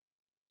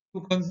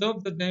 to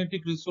conserve the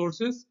genetic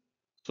resources.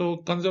 So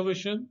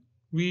conservation,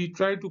 we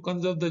try to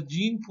conserve the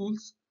gene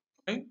pools.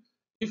 Right?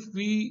 If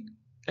we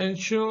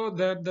ensure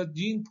that the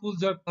gene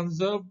pools are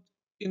conserved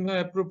in an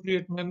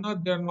appropriate manner,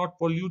 they are not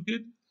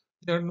polluted,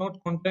 they are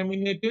not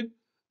contaminated,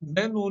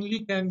 then only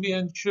can we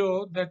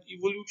ensure that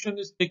evolution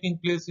is taking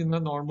place in a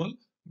normal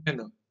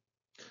manner.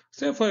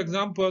 Say, for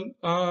example,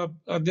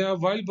 there are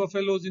wild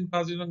buffaloes in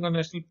Kaziranga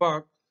National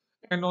Park,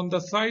 and on the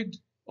side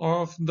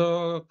of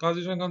the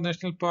Kaziranga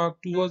National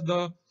Park, towards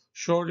the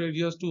shore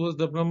areas, towards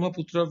the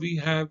Brahmaputra, we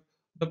have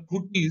the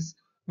kutis.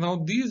 Now,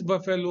 these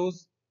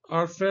buffaloes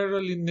are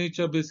feral in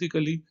nature,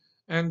 basically,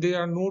 and they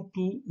are known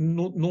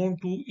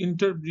to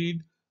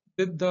interbreed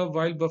with the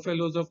wild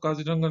buffaloes of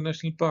Kaziranga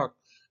National Park.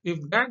 If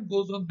that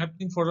goes on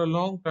happening for a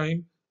long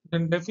time,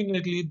 then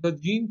definitely the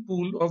gene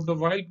pool of the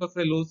wild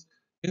buffaloes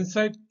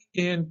inside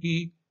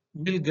KNP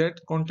will get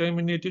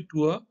contaminated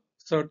to a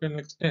certain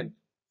extent.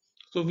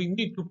 So we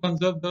need to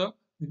conserve the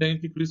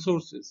genetic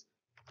resources.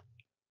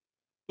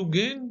 To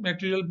gain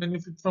material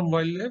benefit from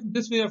wildlife,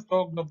 this we have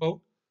talked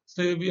about.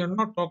 Say we are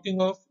not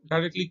talking of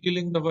directly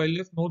killing the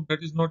wildlife. No,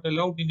 that is not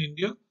allowed in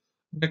India.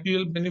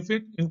 Material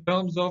benefit in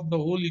terms of the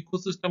whole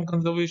ecosystem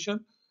conservation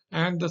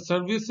and the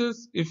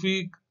services. If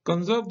we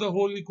conserve the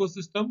whole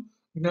ecosystem,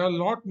 there are a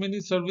lot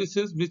many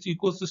services which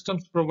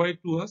ecosystems provide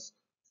to us.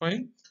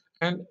 Fine,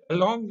 and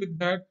along with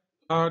that,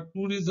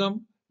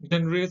 tourism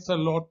generates a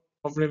lot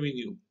of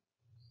revenue.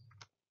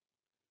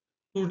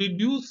 To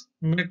reduce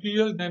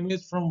material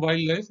damage from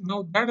wildlife.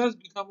 Now that has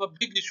become a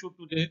big issue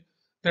today,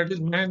 that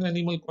is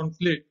man-animal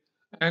conflict,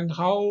 and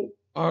how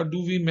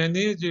do we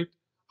manage it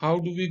How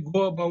do we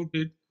go about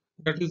it?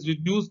 That is,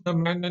 reduce the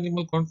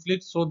man-animal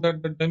conflict so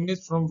that the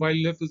damage from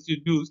wildlife is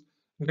reduced.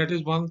 That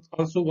is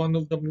also one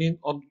of the main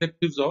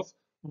objectives of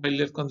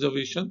wildlife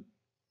conservation.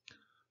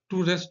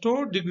 To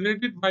restore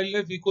degraded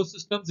wildlife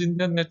ecosystems in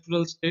their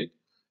natural state.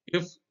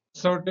 If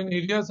certain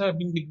areas have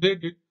been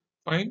degraded,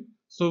 fine.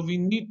 So we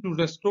need to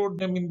restore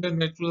them in their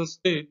natural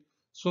state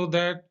so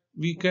that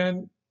we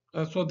can,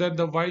 so that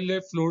the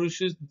wildlife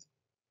flourishes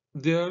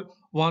there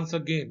once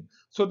again.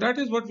 So that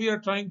is what we are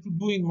trying to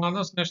do in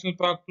Manas National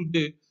Park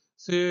today.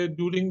 Say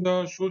during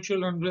the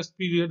social unrest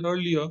period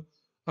earlier,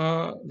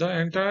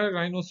 the entire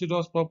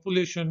rhinoceros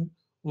population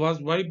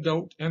was wiped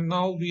out, and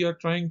now we are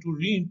trying to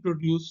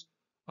reintroduce,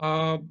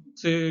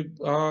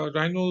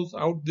 rhinos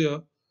out there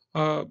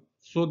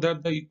so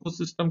that the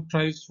ecosystem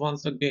thrives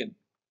once again.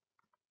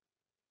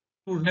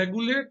 To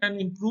regulate and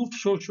improve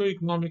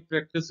socio-economic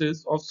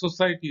practices of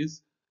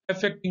societies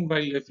affecting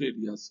wildlife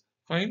areas.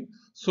 Fine.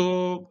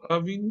 So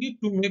we need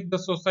to make the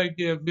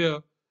society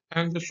aware,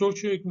 and the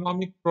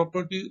socio-economic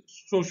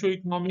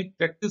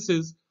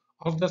practices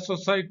of the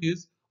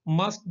societies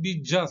must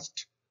be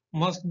just,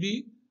 must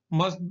be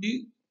must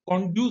be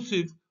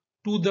conducive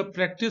to the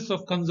practice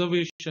of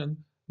conservation.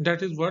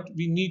 That is what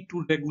we need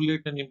to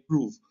regulate and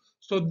improve.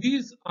 So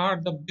these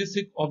are the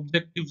basic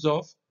objectives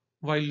of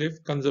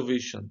wildlife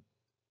conservation.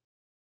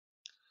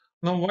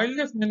 Now,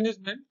 wildlife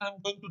management, I'm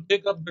going to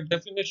take up the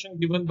definition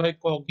given by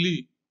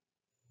Cogley.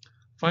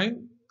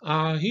 Fine.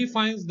 He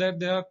finds that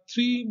there are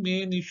three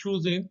main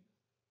issues in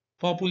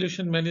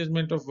population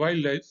management of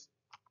wildlife.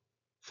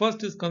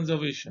 First is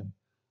conservation.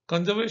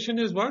 Conservation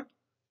is what?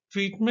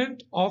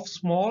 Treatment of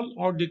small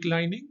or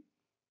declining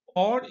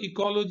or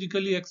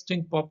ecologically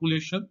extinct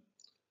population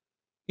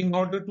in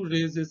order to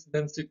raise its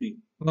density.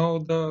 Now,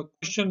 the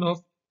question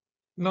of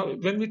now,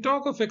 when we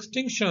talk of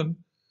extinction,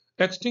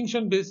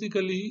 extinction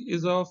basically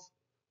is of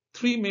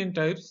three main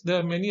types. There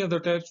are many other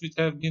types which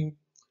have been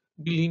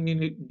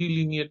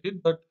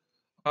delineated, but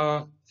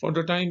for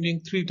the time being,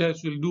 three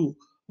types will do.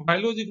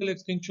 Biological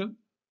extinction,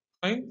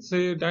 fine.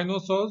 Say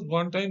dinosaurs,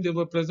 one time they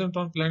were present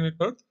on planet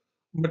Earth,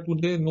 but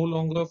today no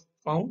longer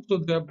found, so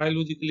they are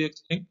biologically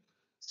extinct.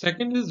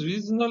 Second is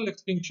regional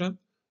extinction.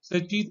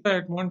 Say cheetah,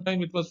 at one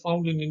time it was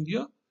found in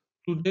India.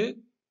 Today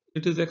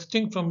it is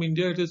extinct from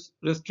India. It is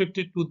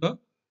restricted to the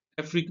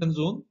African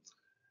zone.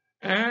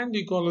 And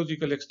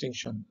ecological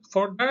extinction.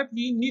 For that,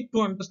 we need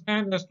to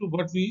understand as to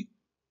what we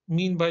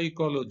mean by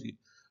ecology.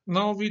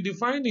 Now, we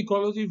define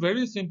ecology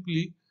very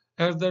simply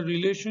as the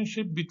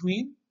relationship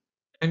between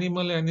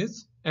animal and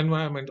its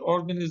environment,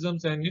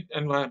 organisms and its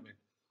environment.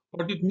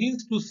 What it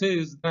means to say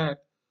is that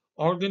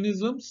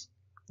organisms,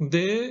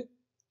 they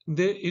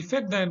they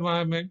affect the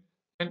environment,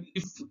 and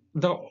if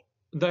the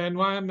the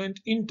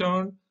environment in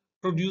turn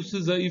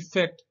produces an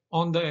effect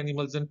on the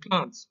animals and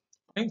plants.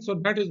 And so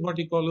that is what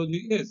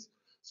ecology is.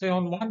 Say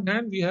on one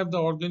hand we have the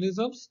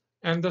organisms,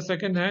 and the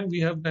second hand we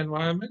have the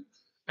environment,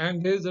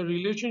 and there is a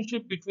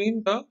relationship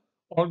between the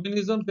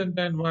organisms and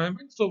the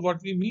environment. So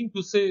what we mean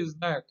to say is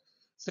that,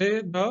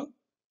 say, the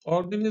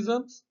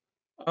organisms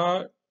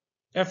uh,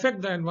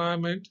 affect the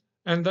environment,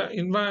 and the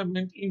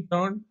environment in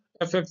turn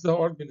affects the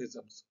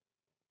organisms.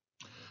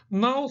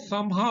 Now,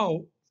 somehow,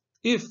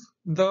 if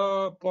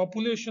the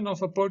population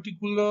of a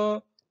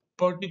particular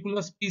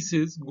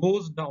species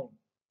goes down,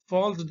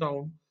 falls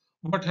down,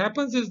 what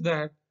happens is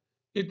that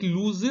it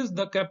loses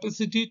the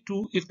capacity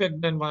to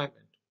affect the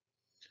environment,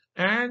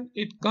 and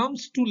it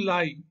comes to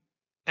lie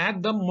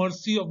at the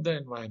mercy of the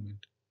environment.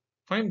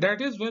 Fine, that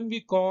is when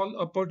we call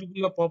a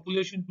particular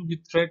population to be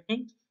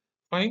threatened.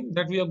 Fine,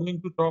 that we are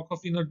going to talk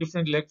of in a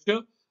different lecture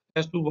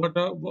as to what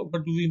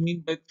do we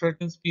mean by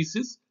threatened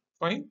species.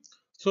 Fine.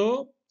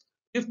 So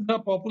if the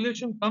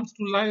population comes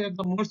to lie at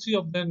the mercy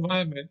of the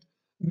environment,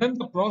 then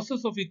the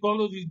process of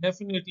ecology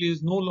definitely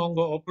is no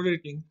longer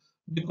operating,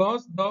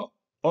 because the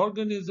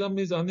organism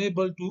is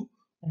unable to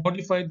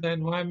modify the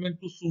environment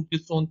to suit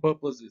its own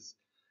purposes.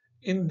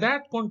 In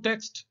that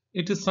context,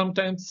 it is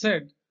sometimes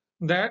said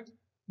that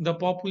the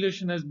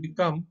population has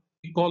become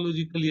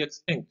ecologically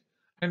extinct.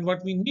 And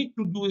what we need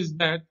to do is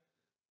that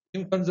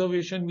in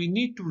conservation, we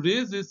need to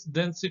raise its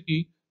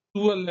density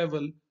to a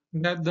level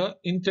that the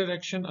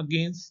interaction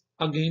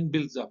again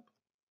builds up.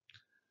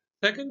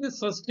 Second is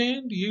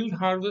sustained yield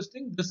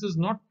harvesting. This is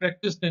not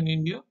practiced in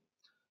India.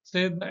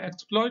 Say the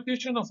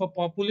exploitation of a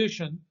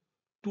population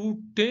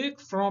to take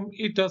from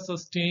it a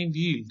sustained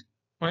yield.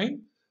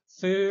 Fine.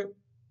 Say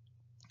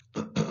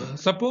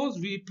suppose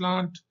we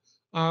plant,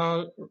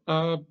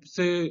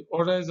 say,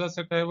 Oryza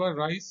sativa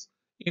rice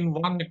in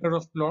 1 acre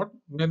of plot.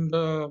 When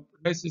the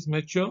rice is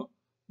mature,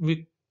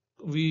 we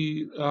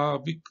we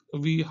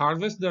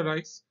harvest the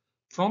rice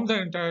from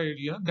the entire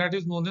area. That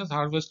is known as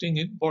harvesting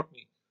in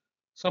botany.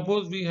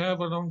 Suppose we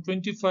have around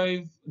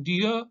 25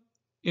 deer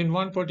in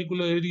one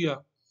particular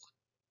area,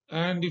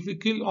 and if we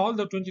kill all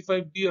the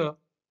 25 deer,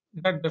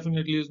 that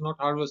definitely is not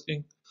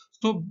harvesting.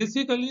 So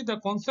basically, the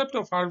concept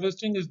of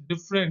harvesting is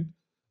different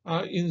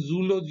in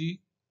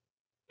zoology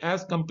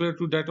as compared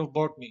to that of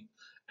botany.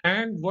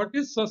 And what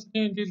is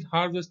sustained in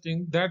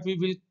harvesting, that we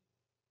will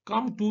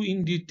come to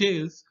in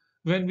details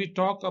when we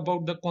talk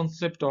about the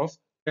concept of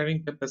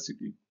carrying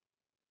capacity.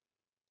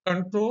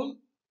 Control,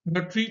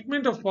 the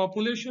treatment of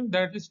population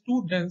that is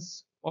too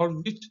dense or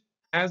which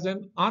has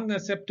an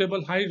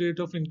unacceptable high rate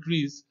of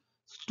increase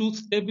to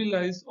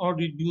stabilize or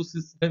reduce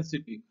its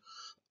density.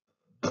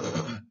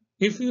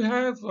 If you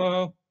have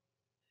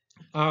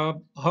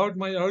heard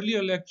my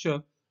earlier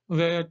lecture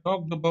where I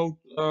talked about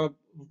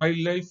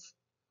wildlife,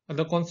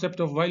 the concept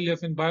of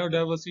wildlife and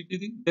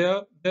biodiversity.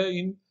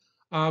 Therein,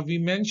 we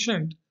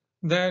mentioned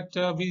that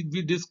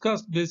we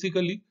discussed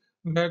basically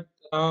that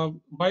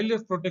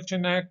Wildlife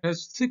Protection Act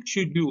has 6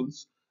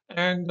 schedules,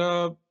 and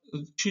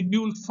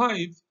Schedule 5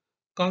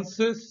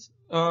 consists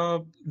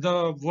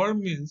the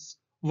vermins.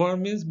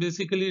 Vermins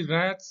basically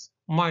rats,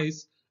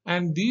 mice,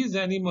 and these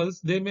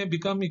animals they may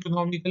become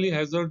economically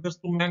hazardous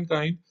to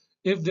mankind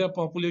if their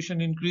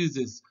population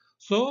increases.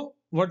 So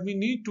what we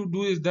need to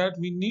do is that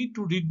we need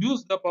to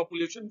reduce the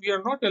population. We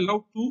are not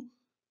allowed to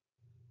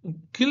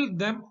kill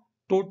them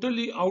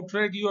totally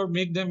outrightly or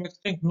make them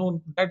extinct.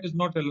 No, that is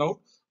not allowed.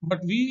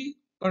 But we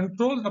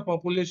control the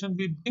population,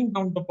 we bring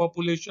down the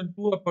population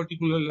to a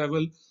particular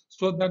level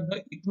so that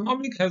the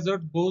economic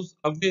hazard goes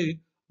away,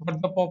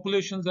 but the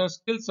populations are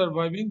still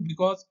surviving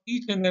because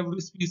each and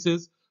every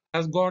species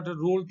has got a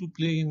role to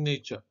play in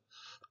nature.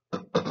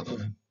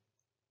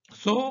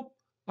 So,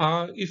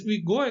 if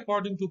we go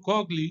according to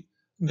Cogley,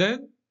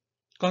 then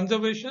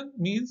conservation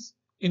means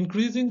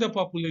increasing the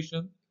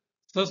population.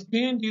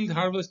 Sustained yield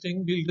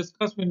harvesting, we'll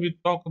discuss when we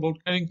talk about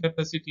carrying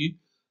capacity,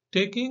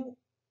 taking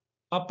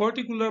a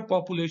particular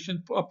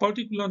population, a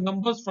particular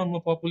numbers from a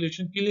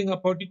population, killing a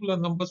particular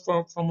numbers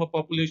from a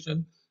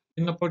population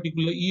in a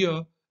particular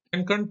year,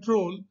 and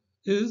control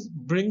is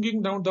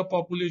bringing down the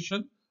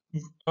population,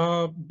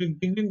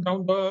 bringing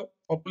down the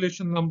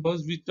population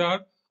numbers which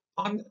are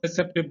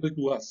unacceptable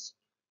to us.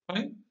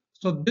 Fine.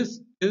 So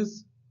this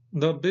is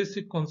the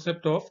basic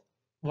concept of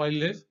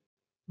wildlife.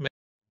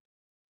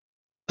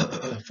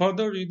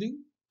 Further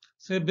reading.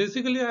 So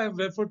basically, I have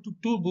referred to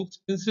 2 books: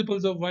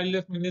 Principles of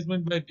Wildlife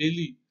Management by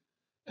Bailey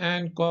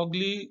and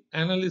Cogley,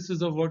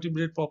 Analysis of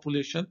Vertebrate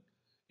Population.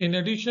 In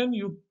addition,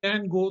 you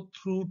can go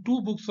through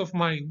 2 books of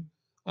mine.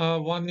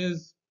 One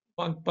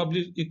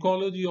published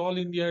Ecology All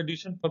India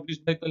Edition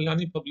published by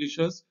Kalyani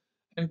Publishers.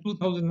 And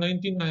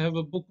 2019, I have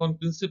a book on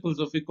Principles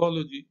of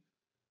Ecology,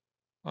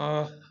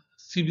 uh,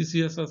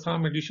 CBCS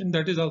Assam edition,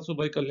 that is also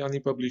by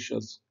Kalyani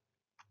Publishers.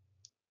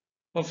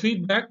 For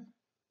feedback,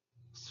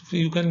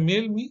 you can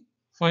mail me,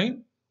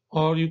 fine,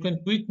 or you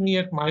can tweet me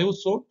at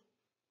Myosort.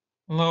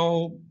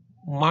 Now,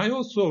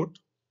 Myosort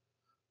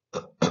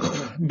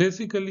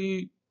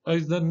basically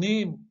is the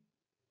name,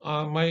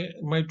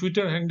 my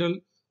Twitter handle.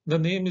 The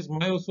name is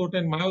Myosort,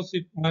 and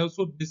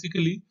Myosort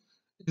basically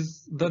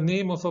is the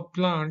name of a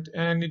plant,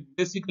 and it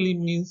basically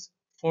means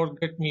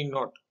forget me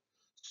not.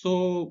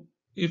 So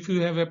if you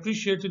have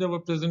appreciated our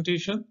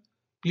presentation,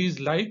 please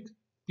like,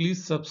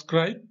 please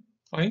subscribe,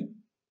 fine,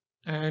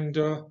 and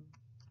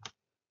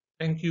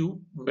thank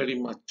you very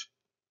much.